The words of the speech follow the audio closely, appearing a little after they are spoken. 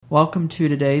Welcome to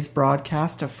today's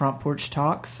broadcast of Front Porch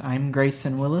Talks. I'm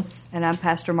Grayson Willis. And I'm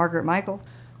Pastor Margaret Michael.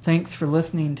 Thanks for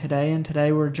listening today. And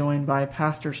today we're joined by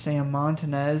Pastor Sam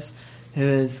Montanez, who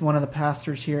is one of the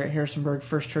pastors here at Harrisonburg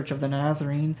First Church of the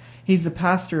Nazarene. He's the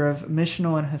pastor of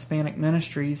Missional and Hispanic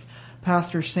Ministries.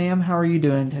 Pastor Sam, how are you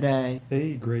doing today?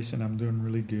 Hey, Grayson, I'm doing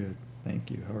really good.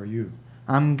 Thank you. How are you?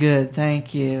 I'm good,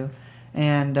 thank you.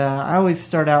 And I always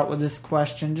start out with this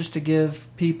question just to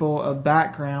give people a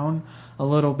background a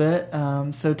little bit.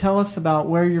 So tell us about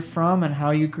where you're from and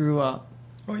how you grew up.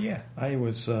 Oh, yeah. I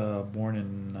was born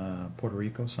in Puerto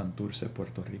Rico, Santurce,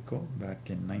 Puerto Rico, back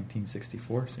in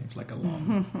 1964. Seems like a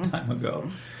long time ago.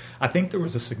 I think there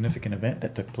was a significant event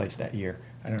that took place that year.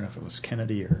 I don't know if it was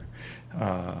Kennedy or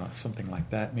something like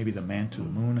that. Maybe the man to the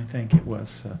moon, I think it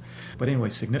was. But anyway,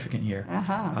 significant year.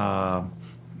 Uh-huh.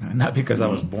 Not because I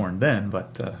was born then,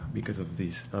 but because of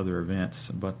these other events.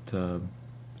 But,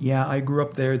 yeah, I grew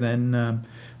up there, then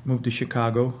moved to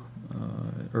Chicago,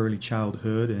 early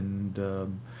childhood,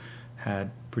 and had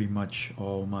pretty much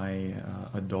all my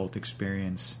adult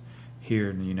experience here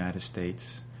in the United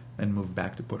States. Then moved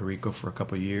back to Puerto Rico for a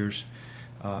couple of years.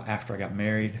 After I got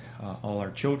married, all our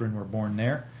children were born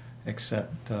there,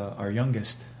 except our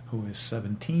youngest, who is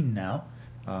 17 now.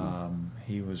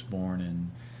 He was born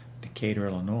in Decatur,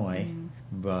 Illinois,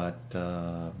 but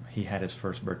he had his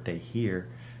first birthday here.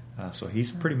 So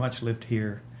he's pretty much lived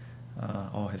here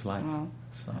all his life. Wow.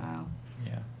 So, Wow.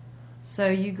 yeah. So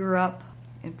you grew up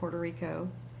in Puerto Rico,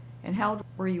 and how old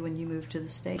were you when you moved to the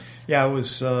States? Yeah, I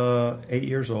was 8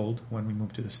 years old when we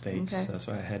moved to the States. Okay.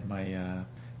 So I had my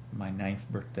ninth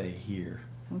birthday here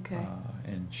Okay.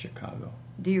 in Chicago.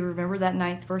 Do you remember that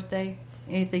 9th birthday?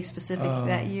 Anything specific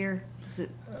that year? Is it...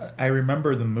 I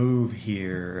remember the move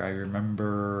here. I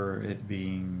remember it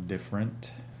being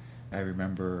different. I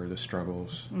remember the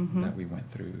struggles that we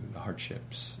went through, the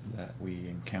hardships that we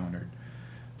encountered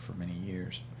for many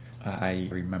years. I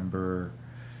remember,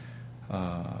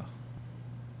 going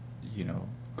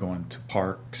to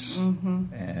parks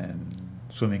and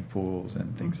swimming pools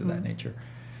and things of that nature.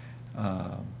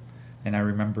 And I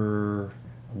remember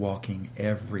walking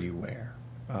everywhere.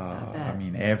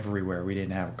 Everywhere. We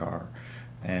didn't have a car,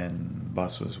 and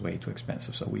bus was way too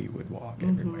expensive, so we would walk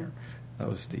everywhere. That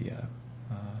was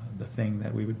the thing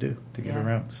that we would do to get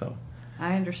around. So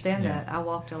I understand that. I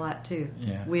walked a lot too.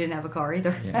 Yeah. We didn't have a car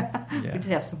either. Yeah. We did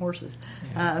have some horses.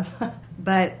 Yeah.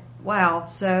 But wow,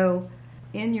 so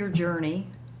in your journey,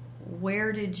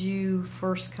 where did you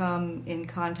first come in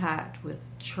contact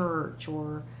with church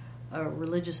or a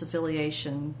religious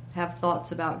affiliation, have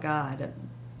thoughts about God?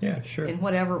 Yeah, sure. In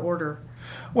whatever order.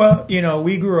 Well,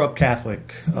 we grew up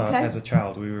Catholic Okay. as a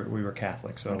child. We were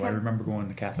Catholic, so Okay. I remember going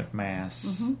to Catholic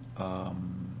Mass.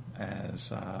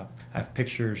 As I have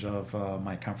pictures of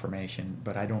my confirmation,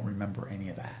 but I don't remember any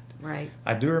of that. Right.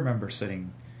 I do remember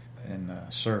sitting in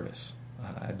service.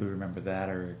 I do remember that.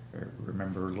 I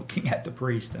remember looking at the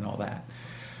priest and all that.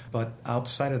 But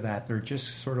outside of that, they're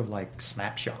just sort of like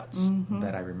snapshots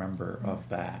that I remember of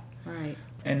that. Right.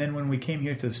 And then when we came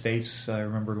here to the States, I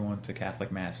remember going to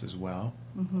Catholic Mass as well.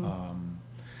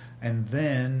 And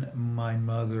then my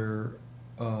mother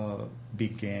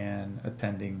began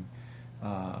attending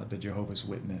the Jehovah's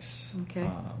Witness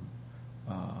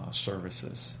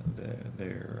services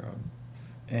there.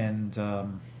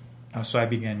 So I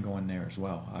began going there as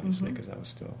well, obviously, because I was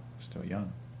still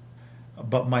young.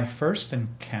 But my first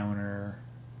encounter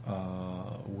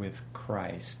with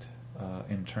Christ,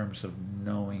 in terms of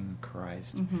knowing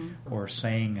Christ or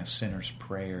saying a sinner's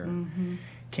prayer,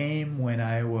 came when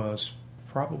I was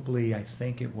probably, I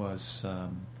think it was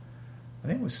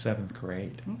 7th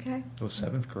grade. Okay. It was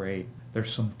 7th grade.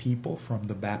 There's some people from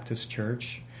the Baptist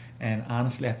church, and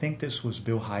honestly, I think this was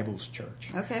Bill Hybels'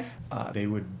 church. Okay. They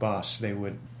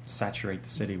would saturate the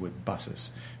city with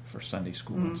buses for Sunday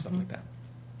school and stuff like that.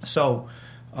 So,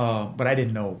 but I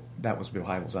didn't know that was Bill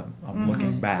Hybels. I'm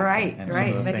looking back and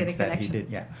some of the things that he did.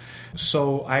 Yeah.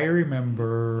 So I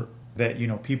remember that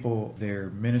people, their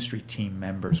ministry team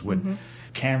members would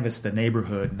canvass the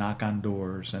neighborhood, knock on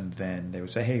doors, and then they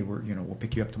would say, "Hey, we'll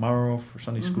pick you up tomorrow for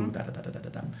Sunday school." Da da da da da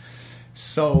da.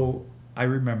 So I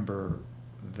remember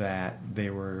that they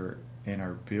were in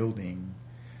our building,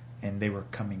 and they were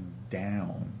coming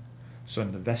down. So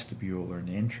in the vestibule or in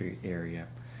the entry area,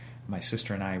 my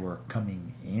sister and I were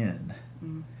coming in.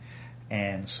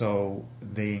 And so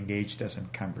they engaged us in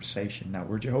conversation. Now,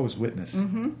 we're Jehovah's Witness.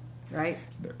 Right.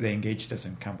 They engaged us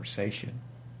in conversation.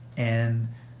 And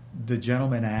the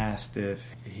gentleman asked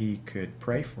if he could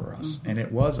pray for us. And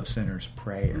it was a sinner's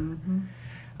prayer.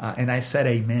 And I said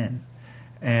amen.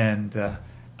 And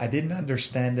I didn't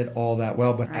understand it all that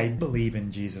well, but I believe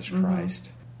in Jesus Christ.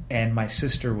 And my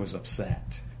sister was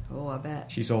upset. Oh, I bet.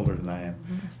 She's older than I am.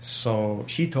 Mm-hmm. So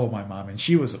she told my mom, and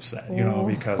she was upset,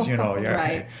 because,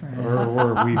 right.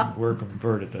 we're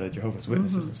converted to Jehovah's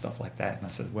Witnesses and stuff like that. And I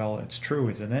said, well, it's true,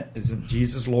 isn't it? Isn't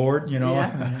Jesus Lord,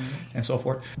 and so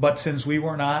forth. But since we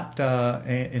were not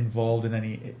involved in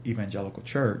any evangelical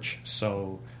church,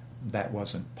 so that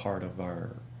wasn't part of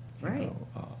our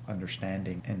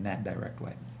understanding in that direct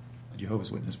way.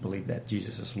 Jehovah's Witnesses believe that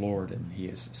Jesus is Lord and He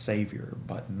is Savior,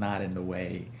 but not in the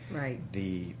way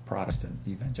the Protestant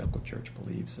evangelical church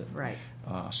believes it. Right.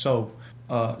 So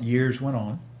years went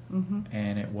on,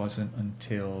 and it wasn't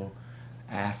until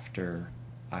after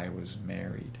I was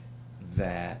married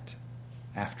that,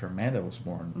 after Amanda was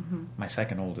born, my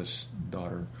second oldest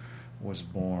daughter was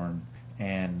born,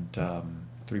 and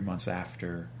 3 months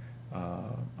after,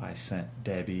 I sent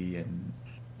Debbie and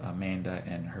Amanda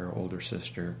and her older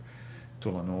sister to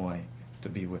Illinois to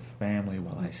be with family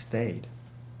while I stayed.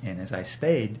 And as I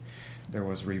stayed, there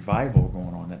was revival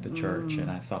going on at the church,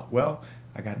 and I thought, well,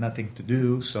 I got nothing to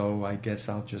do, so I guess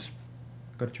I'll just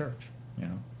go to church, Yeah.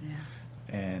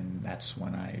 And that's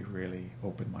when I really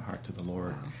opened my heart to the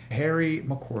Lord. Wow. Harry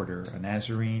McWhorter, a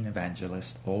Nazarene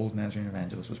evangelist, old Nazarene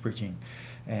evangelist, was preaching,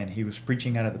 and he was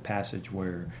preaching out of the passage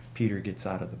where Peter gets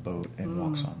out of the boat and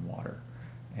walks on water.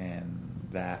 And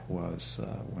that was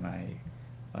when I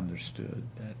understood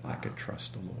that I could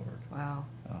trust the Lord. Wow.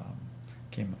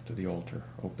 Came up to the altar,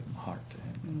 opened my heart to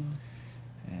Him.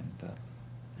 And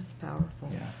that's powerful.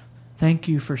 Yeah. Thank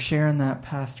you for sharing that,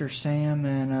 Pastor Sam.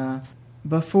 And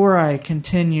before I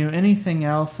continue, anything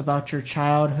else about your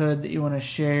childhood that you want to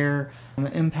share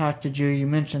that impacted you? You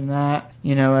mentioned that,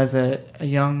 as a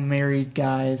young married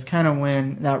guy is kind of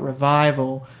when that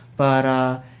revival,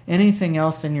 but anything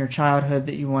else in your childhood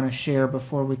that you want to share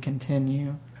before we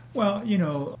continue? Well,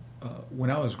 when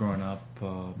I was growing up,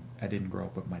 I didn't grow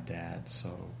up with my dad,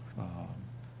 so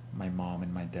my mom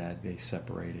and my dad, they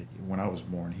separated. When I was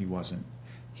born, he wasn't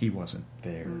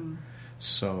there.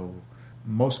 So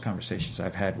most conversations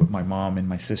I've had with my mom and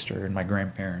my sister and my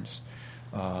grandparents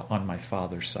on my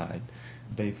father's side,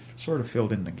 they've sort of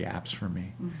filled in the gaps for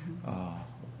me,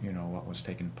 what was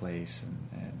taking place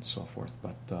and so forth.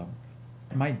 But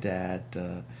my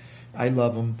dad, I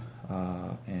love him.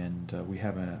 And we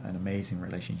have an amazing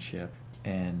relationship.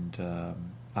 And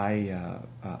I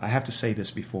have to say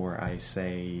this before I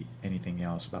say anything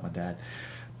else about my dad.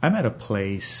 I'm at a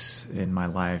place in my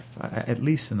life, at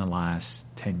least in the last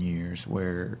 10 years,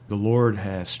 where the Lord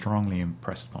has strongly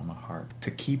impressed upon my heart to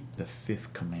keep the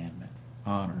fifth commandment: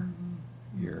 honor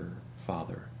your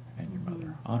father and your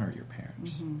mother, honor your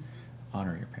parents,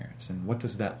 honor your parents. And what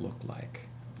does that look like?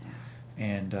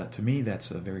 And to me,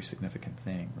 that's a very significant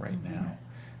thing right now.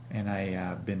 And I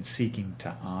have been seeking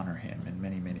to honor Him in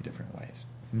many, many different ways.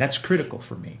 And that's critical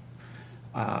for me.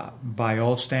 By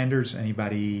all standards,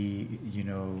 anybody,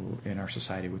 in our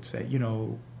society would say,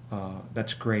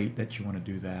 that's great that you want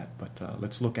to do that, but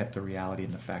let's look at the reality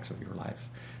and the facts of your life.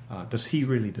 Does he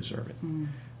really deserve it?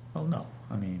 Well, no.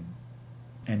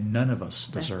 And none of us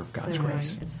deserve God's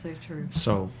grace. It's so true.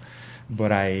 So, but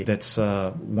that's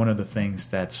one of the things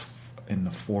that's in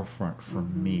the forefront for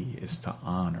me is to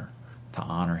honor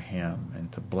Him and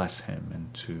to bless Him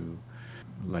and to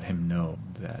let Him know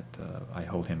that I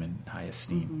hold Him in high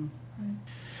esteem.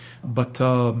 But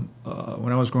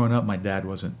when I was growing up, my dad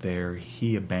wasn't there.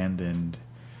 He abandoned.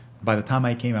 By the time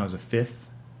I came, I was a fifth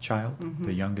child,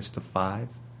 the youngest of five,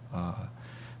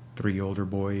 3 older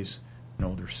boys, an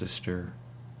older sister,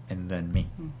 and then me.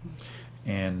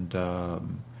 And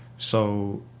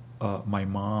so my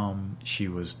mom, she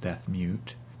was deaf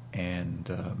mute, and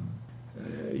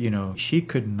she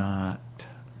could not,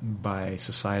 by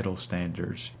societal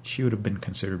standards, she would have been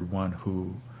considered one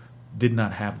who did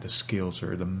not have the skills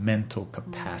or the mental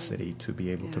capacity to be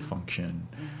able to function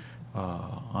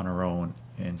on her own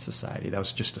in society. That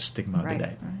was just a stigma of the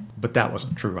day. But that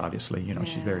wasn't true, obviously.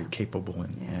 She's a very capable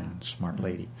and smart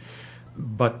lady.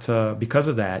 But because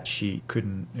of that, she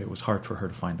couldn't. It was hard for her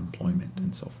to find employment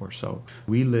and so forth. So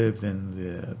we lived in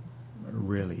the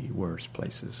really worst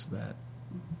places that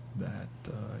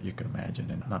you can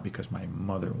imagine, and not because my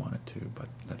mother wanted to, but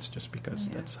that's just because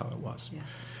that's how it was.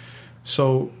 Yes.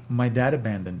 So my dad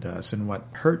abandoned us, and what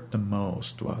hurt the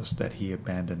most was that he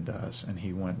abandoned us, and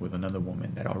he went with another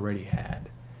woman that already had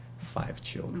 5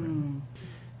 children,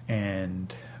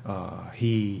 and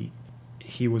he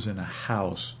was in a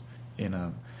house in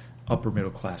a upper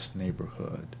middle class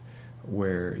neighborhood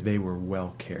where they were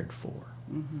well cared for,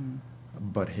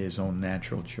 but his own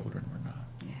natural children were not.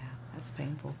 Yeah, that's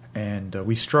painful. And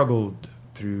we struggled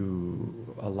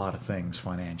through a lot of things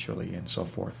financially and so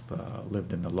forth,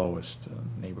 lived in the lowest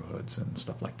neighborhoods and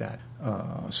stuff like that.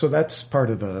 So that's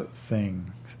part of the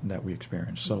thing that we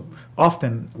experience. So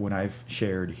often when I've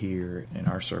shared here in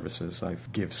our services,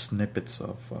 I've give snippets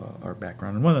of our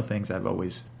background. And one of the things I've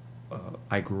always,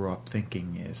 I grew up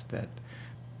thinking is that,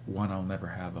 one, I'll never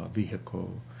have a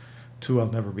vehicle. Two, I'll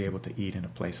never be able to eat in a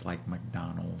place like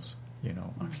McDonald's. You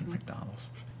know, I mean,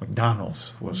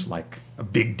 McDonald's was like a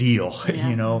big deal,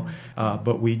 you know,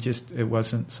 but it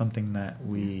wasn't something that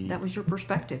that was your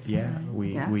perspective. Yeah,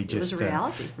 we just, it was a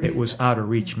reality for it you. was out of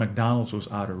reach. McDonald's was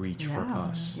out of reach for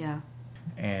us. Yeah.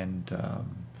 And,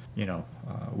 you know,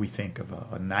 we think of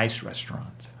a nice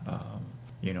restaurant,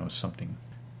 you know, something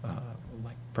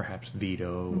like perhaps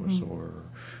Vito's or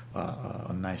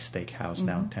a nice steakhouse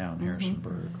downtown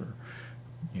Harrisonburg, or,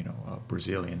 you know, a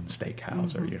Brazilian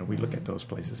steakhouse, or, you know, we look at those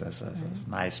places as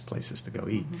nice places to go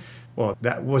eat. Well,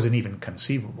 that wasn't even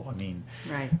conceivable. I mean,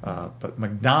 but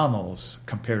McDonald's,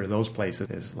 compared to those places,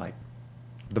 is like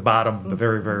the bottom, the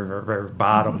very, very, very, very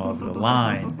bottom of the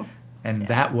line, and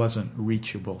that wasn't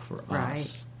reachable for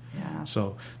us. Yeah.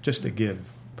 So just to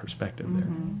give perspective there.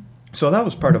 So that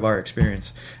was part of our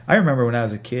experience. I remember when I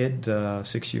was a kid,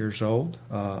 6 years old,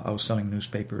 I was selling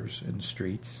newspapers in the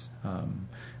streets.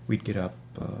 We'd get up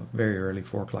very early,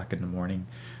 4 o'clock in the morning,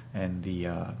 and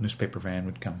the newspaper van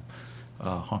would come,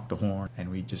 honk the horn,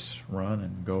 and we'd just run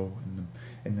and go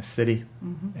in the city.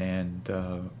 And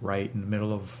right in the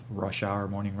middle of rush hour,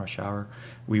 morning rush hour,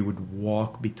 we would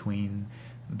walk between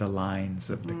the lines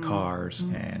of the cars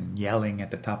and yelling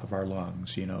at the top of our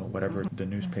lungs, you know, whatever the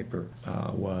newspaper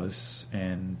was.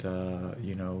 And,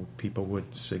 you know, people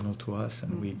would signal to us,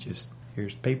 and we'd just,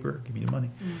 here's paper, give me the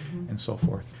money, and so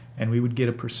forth. And we would get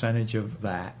a percentage of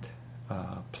that,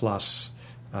 plus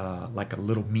like a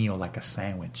little meal, like a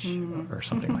sandwich or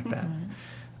something like that.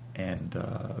 And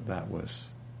that was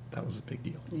a big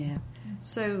deal. Yeah.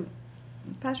 So,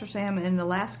 Pastor Sam, in the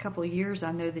last couple of years,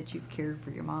 I know that you've cared for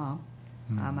your mom.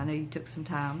 I know you took some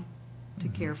time to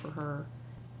care for her,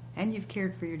 and you've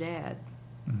cared for your dad.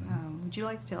 Would you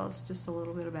like to tell us just a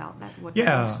little bit about that, what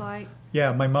that looks like?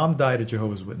 Yeah, my mom died a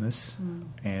Jehovah's Witness,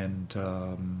 and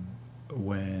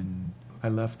when I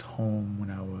left home when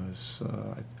I was,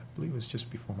 I believe it was just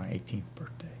before my 18th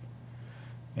birthday,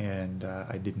 and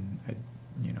I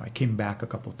came back a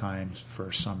couple times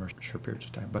for summer, short periods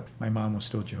of time, but my mom was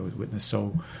still a Jehovah's Witness.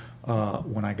 So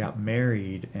when I got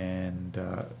married, and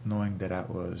knowing that that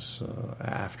was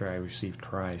after I received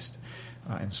Christ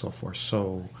and so forth,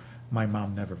 so my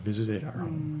mom never visited our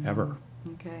home, ever.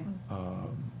 Okay.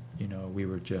 You know, we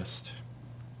were just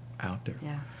out there.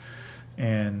 Yeah.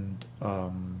 And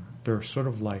there's sort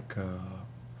of like,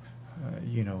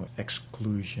 you know,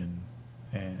 exclusion,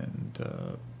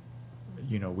 and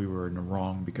you know, we were in the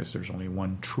wrong because there's only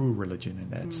one true religion,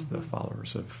 and that's the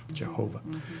followers of Jehovah,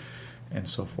 and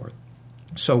so forth.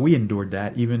 So we endured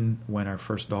that. Even when our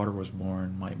first daughter was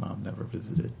born, my mom never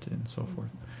visited, and so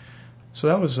forth. So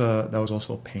that was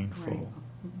also painful,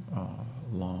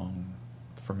 long,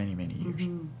 for many, many years.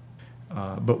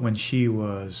 But when she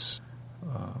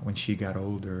got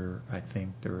older, I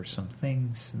think there were some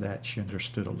things that she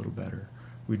understood a little better.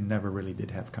 We never really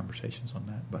did have conversations on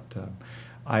that, but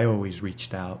I always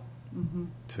reached out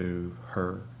to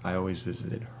her. I always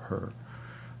visited her,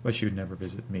 but she would never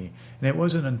visit me. And it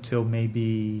wasn't until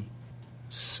maybe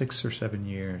 6 or 7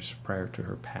 years prior to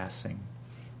her passing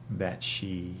that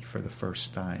she, for the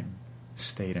first time,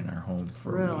 stayed in our home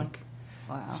for a week.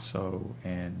 Wow. So,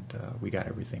 and we got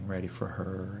everything ready for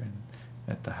her and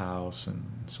at the house and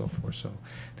so forth. So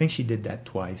I think she did that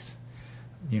twice.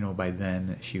 You know, by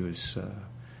then she was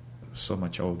so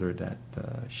much older that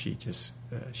she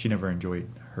never enjoyed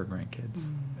her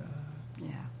grandkids.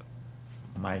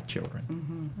 My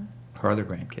children. Her other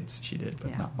grandkids she did,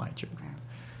 but not my children. Right.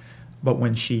 But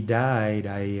when she died,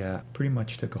 I pretty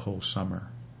much took a whole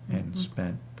summer and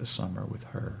spent the summer with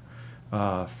her.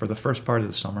 For the first part of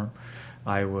the summer,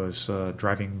 I was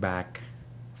driving back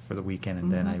for the weekend,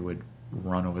 and then I would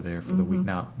run over there for the week.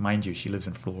 Now, mind you, she lives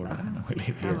in Florida, and we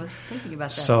live here. I was thinking about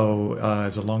that. So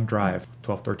it's a long drive,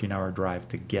 12, 13-hour drive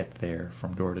to get there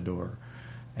from door to door.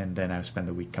 And then I would spend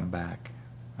the week, come back,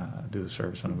 do the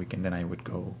service on the weekend. Then I would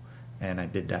go, and I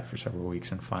did that for several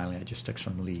weeks. And finally, I just took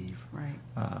some leave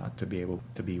to be able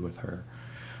to be with her.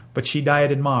 But she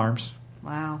died in my arms.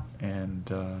 Wow. And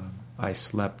I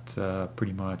slept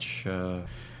pretty much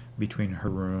between her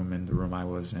room and the room I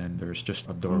was in. There's just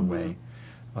a doorway.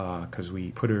 Because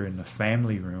we put her in the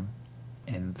family room,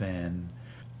 and then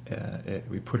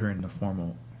we put her in the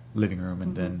formal living room,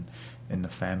 and then in the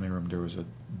family room there was a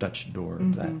Dutch door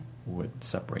that would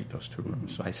separate those two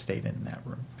rooms. So I stayed in that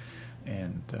room.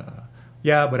 And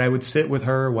but I would sit with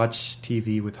her, watch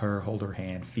TV with her, hold her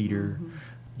hand, feed her,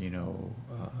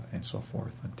 and so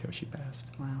forth until she passed.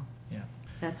 Wow. Yeah.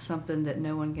 That's something that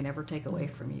no one can ever take away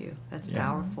from you. That's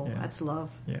powerful. Yeah. That's love.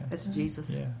 Yeah. That's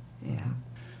Jesus. Yeah. Yeah.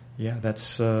 Yeah,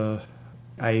 that's,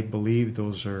 I believe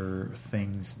those are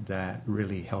things that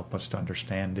really help us to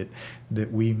understand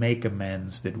that we make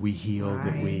amends, that we heal,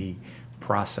 that we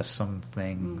process some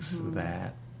things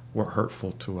that were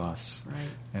hurtful to us,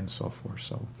 and so forth.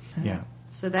 So, yeah.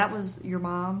 So that was your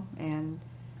mom, and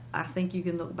I think you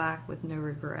can look back with no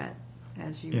regret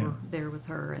as you were there with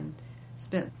her and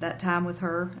spent that time with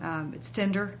her. It's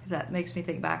tender, because that makes me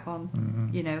think back on,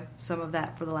 some of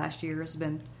that for the last year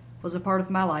was a part of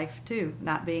my life too.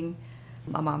 Not being,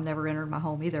 my mom never entered my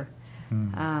home either.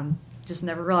 Just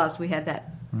never realized we had that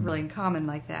really in common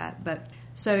like that. But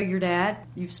so your dad,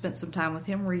 you've spent some time with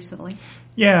him recently.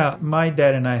 Yeah, my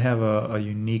dad and I have a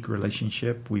unique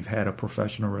relationship. We've had a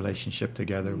professional relationship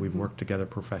together. We've worked together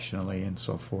professionally and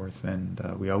so forth, and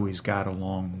we always got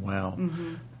along well.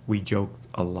 We joked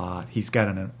a lot. He's got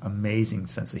an amazing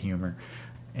sense of humor.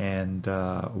 And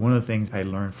one of the things I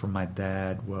learned from my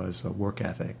dad was work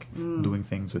ethic, doing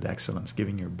things with excellence,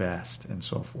 giving your best, and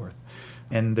so forth.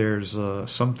 And there's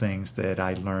some things that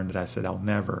I learned that I said, I'll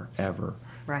never, ever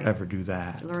do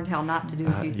that. Learned how not to do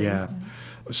a few things. Yeah.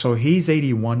 So he's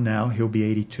 81 now. He'll be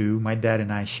 82. My dad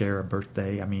and I share a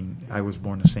birthday. I mean, I was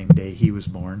born the same day he was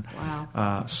born.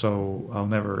 Wow. So I'll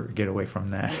never get away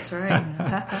from that. That's right.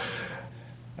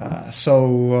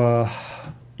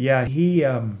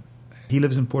 He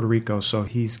lives in Puerto Rico, so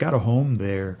he's got a home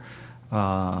there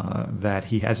that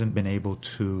he hasn't been able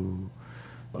to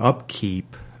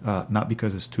upkeep, not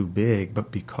because it's too big,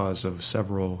 but because of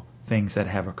several things that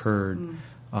have occurred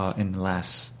in the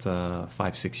last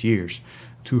 5-6 years.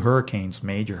 2 hurricanes,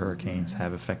 major hurricanes,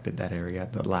 have affected that area,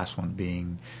 the last one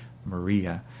being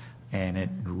Maria, and it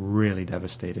really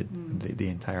devastated the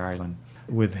entire island.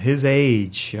 With his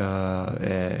age,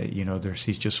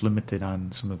 he's just limited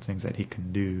on some of the things that he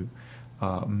can do.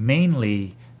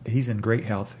 Mainly, he's in great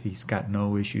health. He's got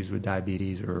no issues with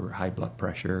diabetes or high blood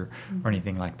pressure or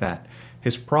anything like that.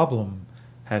 His problem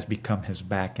has become his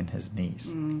back and his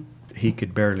knees. He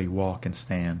could barely walk and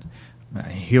stand.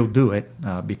 He'll do it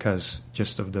because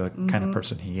just of the kind of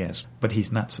person he is, but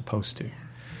he's not supposed to.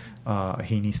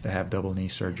 He needs to have double knee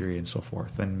surgery and so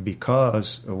forth. And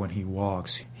because when he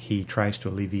walks, he tries to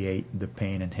alleviate the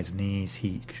pain in his knees,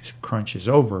 he crunches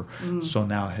over. So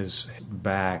now his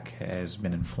back has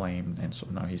been inflamed, and so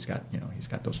now he's got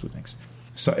those 2 things.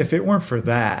 So if it weren't for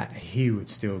that, he would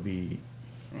still be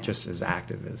just as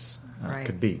active as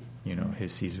could be.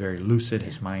 He's very lucid.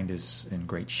 His mind is in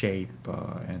great shape,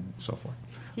 and so forth.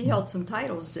 He held some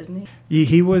titles, didn't he?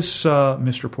 He was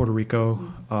Mr. Puerto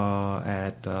Rico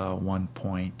at one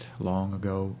point long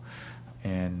ago.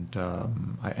 And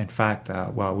in fact,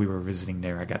 while we were visiting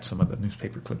there, I got some of the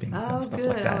newspaper clippings and stuff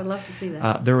like that. I would love to see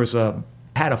that. There was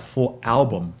had a full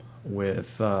album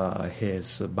with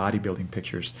his bodybuilding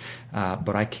pictures,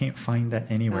 but I can't find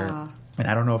that anywhere. And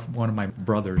I don't know if one of my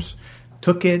brothers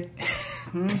took it,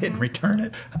 didn't return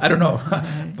it. I don't know,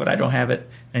 but I don't have it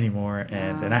anymore.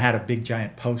 And I had a big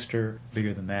giant poster,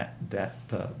 bigger than that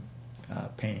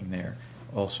painting there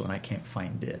also, and I can't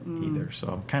find it either. So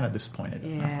I'm kind of disappointed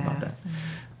about that.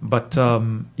 But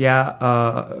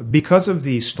because of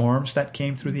the storms that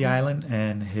came through the island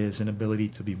and his inability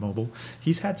to be mobile,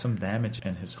 he's had some damage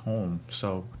in his home.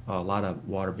 So a lot of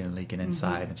water been leaking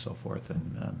inside and so forth.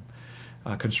 And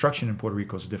construction in Puerto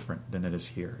Rico is different than it is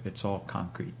here. It's all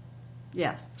concrete.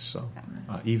 Yes. So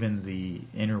even the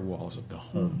inner walls of the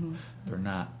home, they're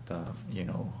not,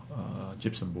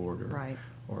 gypsum board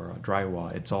or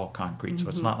drywall. It's all concrete. So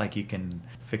it's not like you can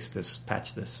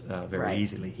patch this very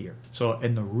easily here. So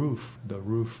in the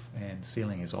roof and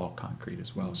ceiling is all concrete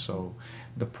as well. So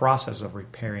the process of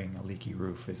repairing a leaky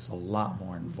roof is a lot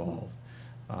more involved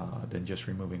than just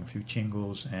removing a few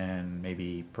shingles and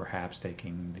maybe perhaps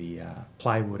taking the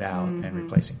plywood out and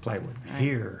replacing plywood.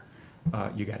 Here,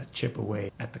 you got to chip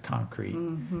away at the concrete,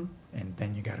 and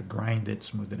then you got to grind it,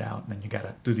 smooth it out, and then you got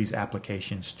to do these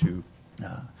applications to,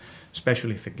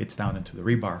 especially if it gets down into the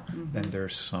rebar, then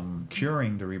there's some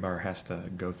curing the rebar has to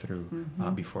go through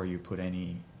before you put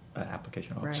any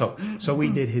application on. So we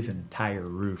did his entire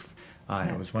roof.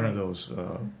 It was one of those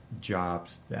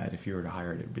jobs that if you were to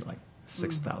hire it, it would be like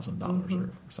 $6,000 or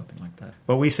something like that.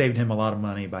 But we saved him a lot of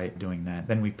money by doing that.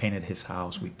 Then we painted his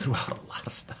house. We threw out a lot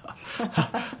of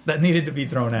stuff that needed to be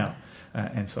thrown out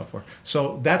and so forth.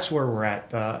 So that's where we're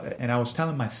at. And I was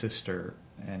telling my sister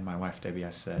and my wife Debbie, I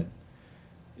said,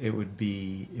 it would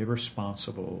be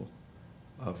irresponsible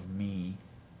of me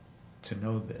to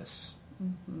know this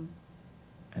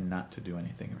and not to do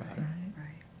anything about it.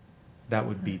 Right. That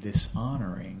would be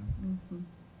dishonoring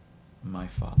my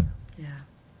Father. Yeah.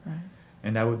 Right.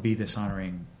 And that would be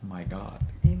dishonoring my God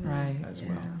Amen. as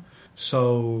well.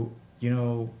 So,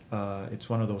 it's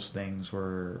one of those things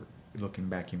where, looking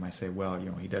back, you might say, well,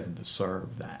 he doesn't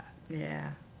deserve that.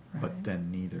 Yeah. But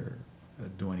then neither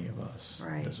do any of us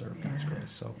deserve God's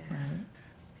grace. So,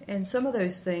 And some of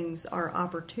those things are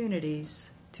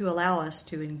opportunities to allow us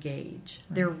to engage.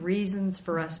 They're reasons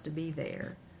for us to be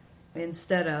there,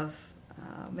 instead of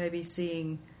maybe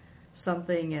seeing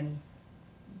something and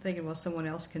thinking, well, someone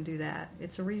else can do that.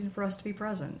 It's a reason for us to be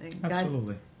present. And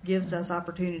absolutely. God gives us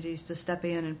opportunities to step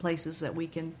in places that we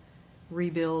can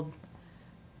rebuild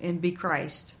and be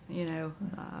Christ. I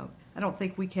don't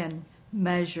think we can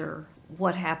measure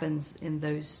what happens in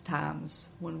those times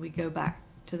when we go back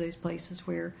to those places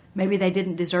where maybe they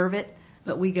didn't deserve it,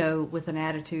 but we go with an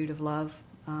attitude of love,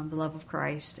 the love of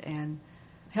Christ, and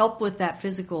help with that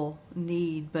physical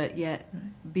need, but yet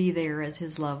be there as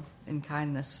His love and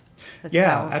kindness. That's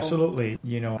powerful. Absolutely.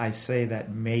 I say that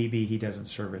maybe He doesn't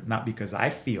serve it, not because I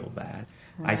feel that.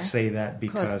 Right. I say that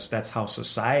because that's how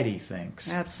society thinks.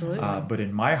 Absolutely. But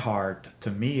in my heart, to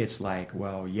me, it's like,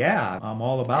 well, yeah, I'm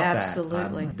all about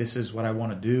Absolutely. that. This is what I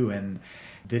want to do, and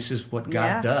this is what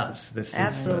God does. This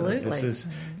is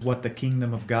what the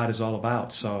kingdom of God is all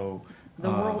about. So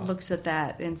the world looks at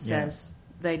that and says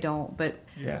they don't, but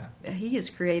He is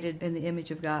created in the image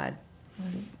of God.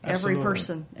 Every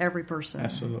person.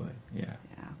 Absolutely, yeah.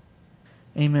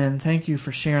 Amen. Thank you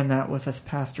for sharing that with us,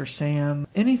 Pastor Sam.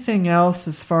 Anything else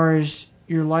as far as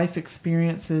your life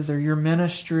experiences or your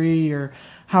ministry or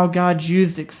how God's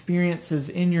used experiences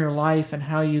in your life and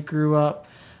how you grew up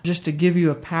just to give you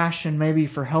a passion maybe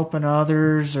for helping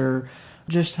others, or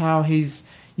just how He's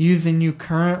using you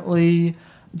currently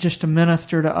just to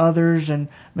minister to others? And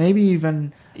maybe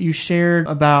even you shared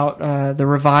about the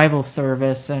revival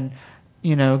service and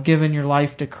giving your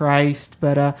life to Christ,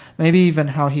 but maybe even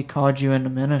how He called you into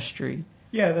ministry.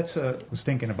 Yeah, I was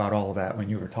thinking about all of that when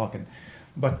you were talking.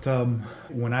 But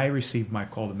when I received my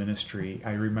call to ministry,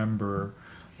 I remember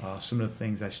some of the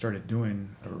things I started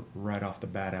doing right off the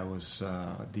bat. I was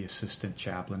the assistant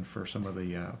chaplain for some of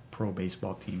the pro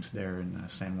baseball teams there in the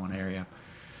San Juan area.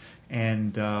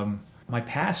 And my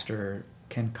pastor,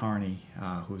 Ken Carney,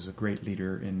 who's a great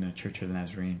leader in the Church of the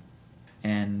Nazarene,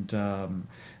 and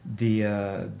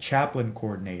the chaplain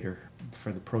coordinator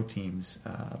for the pro teams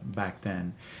back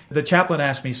then. The chaplain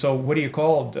asked me, so what are you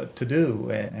called to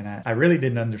do? And I really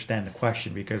didn't understand the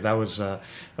question, because I was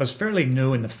fairly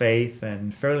new in the faith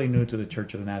and fairly new to the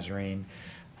Church of the Nazarene.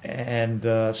 And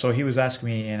so he was asking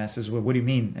me, and I says, well, what do you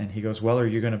mean? And he goes, well, are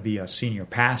you going to be a senior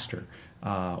pastor?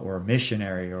 Or a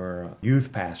missionary, or a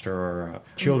youth pastor, or a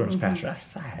children's pastor? I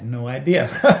said, I had no idea.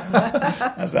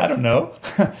 I said, I don't know.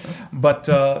 But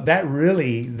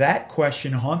that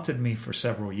question haunted me for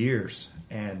several years.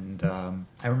 And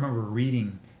I remember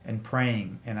reading and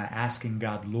praying and asking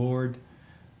God, Lord,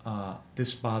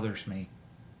 this bothers me,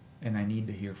 and I need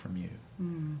to hear from you.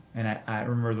 And I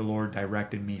remember the Lord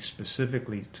directed me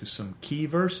specifically to some key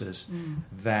verses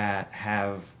that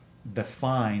have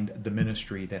defined the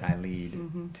ministry that I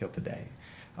lead till today.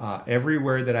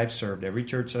 Everywhere that I've served, every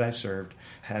church that I've served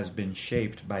has been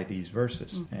shaped by these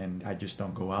verses, and I just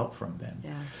don't go out from them.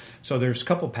 Yeah. So there's a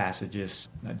couple passages,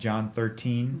 John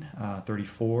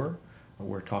 13:34,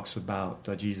 where it talks about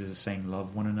Jesus is saying,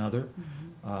 love one another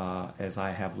as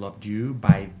I have loved you.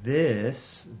 By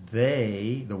this,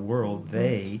 the world,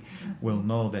 they will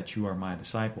know that you are my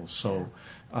disciples. So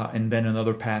and then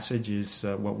another passage is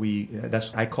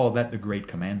I call that the Great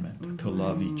Commandment, to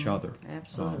love each other.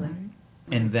 Absolutely.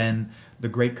 And then the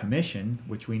Great Commission,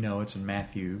 which we know it's in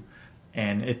Matthew,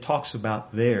 and it talks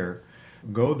about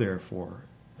go therefore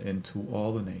into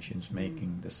all the nations,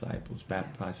 making disciples,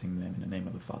 baptizing them in the name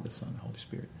of the Father, Son, and Holy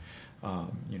Spirit,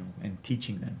 and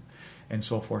teaching them, and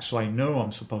so forth. So I know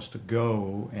I'm supposed to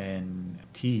go and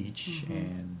teach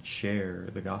and share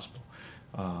the gospel.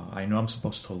 I know I'm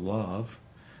supposed to love.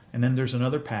 And then there's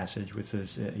another passage, which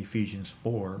is Ephesians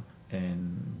 4,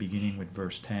 and beginning with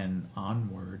verse 10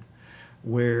 onward,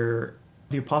 where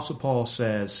the Apostle Paul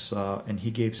says, and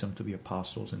he gave some to be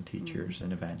apostles and teachers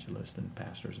and evangelists and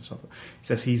pastors and so forth. He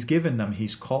says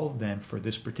he's called them for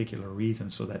this particular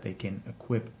reason, so that they can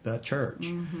equip the church.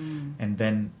 And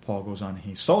then Paul goes on,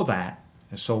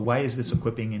 so why is this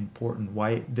equipping important?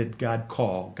 Why did God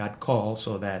call? God called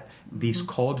so that these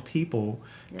called people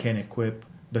can equip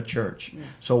the church.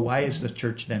 Yes. So why is the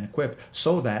church then equipped?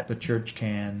 So that the church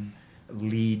can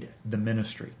lead the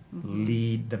ministry. Mm-hmm.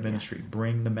 Lead the ministry. Yes.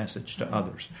 Bring the message to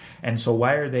others. And so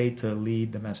why are they to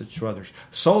lead the message to others?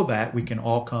 So that we can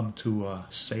all come to a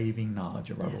saving knowledge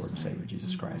of our Lord and Savior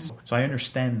Jesus Christ. So I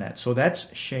understand that. So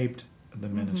that's shaped the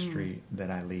ministry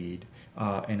that I lead.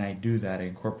 And I do that. I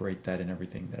incorporate that in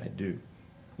everything that I do.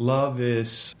 Love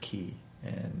is key.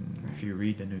 And if you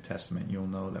read the New Testament, you'll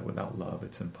know that without love,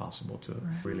 it's impossible to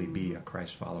really be a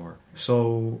Christ follower.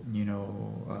 So,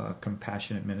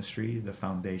 compassionate ministry, the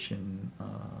foundation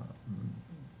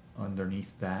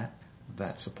underneath that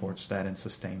supports that and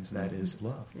sustains that is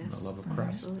love, the love of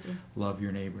Christ. Absolutely. Love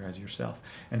your neighbor as yourself.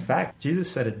 In fact, Jesus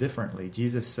said it differently.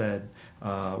 Jesus said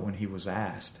when he was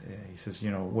asked, he says,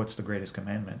 what's the greatest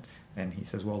commandment? And he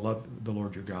says, well, love the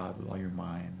Lord your God with all your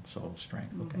mind, soul,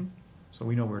 strength. Okay. Mm-hmm. So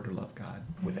we know where to love God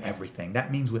with everything.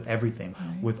 That means with everything.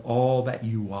 With all that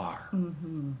you are.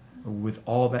 Mm-hmm. With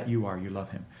all that you are, you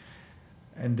love him.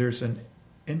 And there's an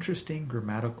interesting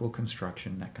grammatical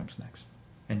construction that comes next.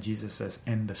 And Jesus says,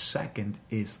 and the second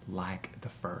is like the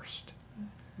first.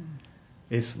 Mm-hmm.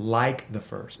 It's like the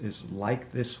first. It's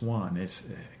like this one. It's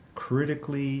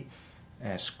critically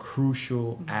as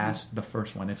crucial as the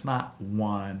first one. It's not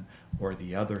one or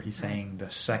the other. He's saying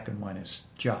the second one is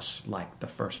just like the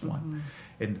first one.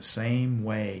 In the same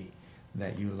way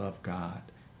that you love God,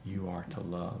 you are to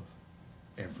love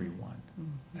everyone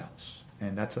else.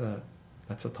 And that's a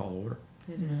tall order.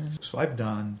 It is. So I've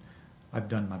done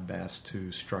my best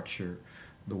to structure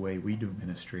the way we do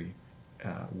ministry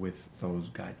with those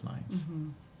guidelines. Mm-hmm.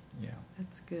 Yeah.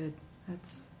 That's good.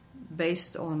 That's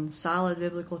based on solid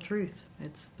biblical truth.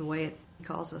 It's the way it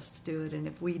calls us to do it. And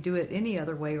if we do it any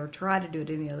other way or try to do it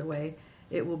any other way,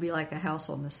 it will be like a house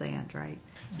on the sand, right?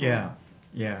 Yeah.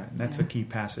 And that's a key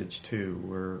passage, too,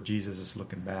 where Jesus is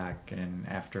looking back, and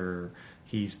after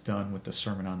he's done with the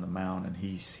Sermon on the Mount, and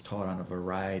he's taught on a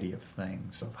variety of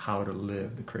things of how to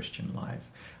live the Christian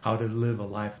life, how to live a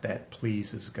life that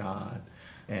pleases God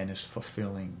and is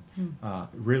fulfilling.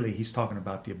 Really, he's talking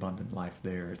about the abundant life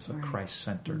there. It's a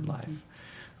Christ-centered life.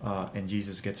 And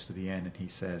Jesus gets to the end, and he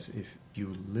says, if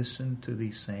you listen to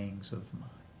these sayings of mine,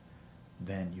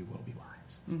 then you will be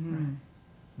wise. Mm-hmm.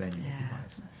 Then you will be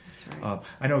wise. That's right.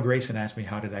 I know Grayson asked me,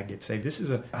 how did I get saved? This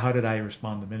is how did I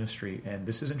respond to ministry? And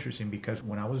this is interesting because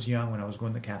when I was young, when I was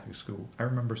going to Catholic school, I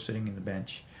remember sitting in the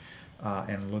bench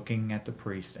and looking at the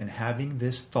priest and having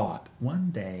this thought,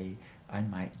 one day I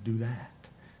might do that.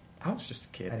 I was just a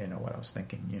kid. I didn't know what I was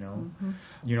thinking,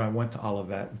 I went to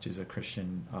Olivet, which is a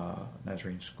Christian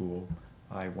Nazarene school.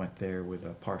 I went there with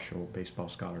a partial baseball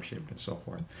scholarship and so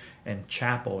forth. And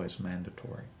chapel is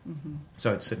mandatory. Mm-hmm.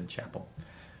 So I'd sit in chapel.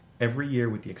 Every year,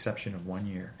 with the exception of 1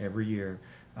 year, every year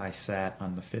I sat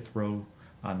on the fifth row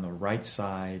on the right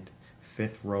side,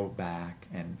 fifth row back,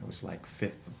 and it was like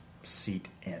fifth seat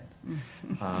in.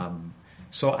 Mm-hmm.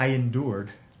 So I endured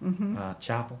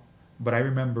chapel. But I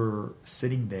remember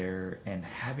sitting there and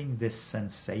having this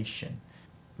sensation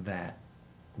that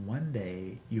one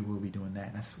day you will be doing that.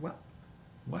 And I said, well,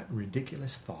 what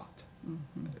ridiculous thought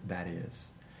that is.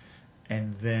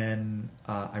 And then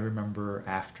I remember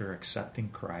after accepting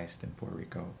Christ in Puerto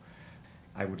Rico,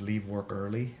 I would leave work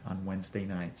early on Wednesday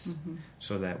nights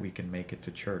so that we can make it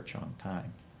to church on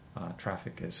time.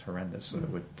 Traffic is horrendous, so it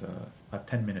would a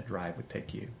 10-minute drive would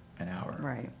take you an hour.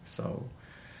 Right. So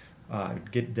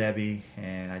I'd get Debbie,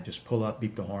 and I'd just pull up,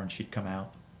 beep the horn, she'd come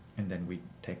out, and then we'd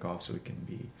take off so we can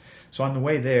be... So on the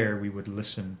way there, we would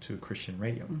listen to Christian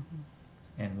radio.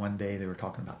 And one day they were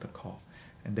talking about the call.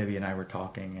 And Debbie and I were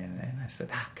talking, and I said,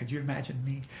 could you imagine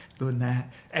me doing that?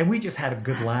 And we just had a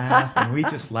good laugh, and we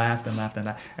just laughed and laughed and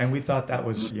laughed. And we thought that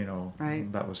was,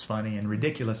 that was funny and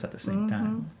ridiculous at the same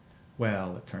time.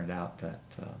 Well, it turned out that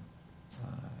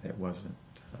it wasn't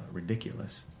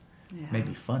ridiculous. Yeah.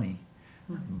 Maybe funny,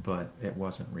 but it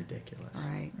wasn't ridiculous.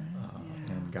 Right.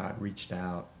 And God reached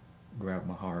out, grabbed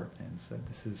my heart, and said,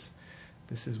 this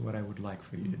is what I would like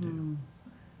for you to do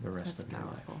the rest of your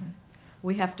life.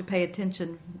 We have to pay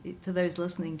attention to those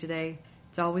listening today.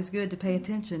 It's always good to pay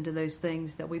attention to those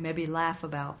things that we maybe laugh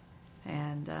about,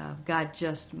 and God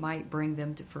just might bring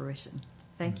them to fruition.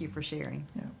 Thank you for sharing.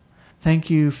 Yeah.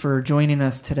 Thank you for joining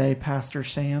us today, Pastor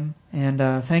Sam. And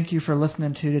thank you for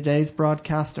listening to today's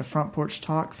broadcast of Front Porch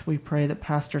Talks. We pray that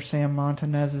Pastor Sam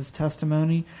Montanez's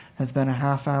testimony has been a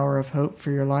half hour of hope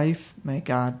for your life. May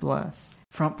God bless.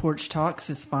 Front Porch Talks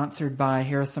is sponsored by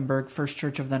Harrisonburg First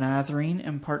Church of the Nazarene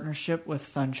in partnership with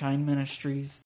Sunshine Ministries.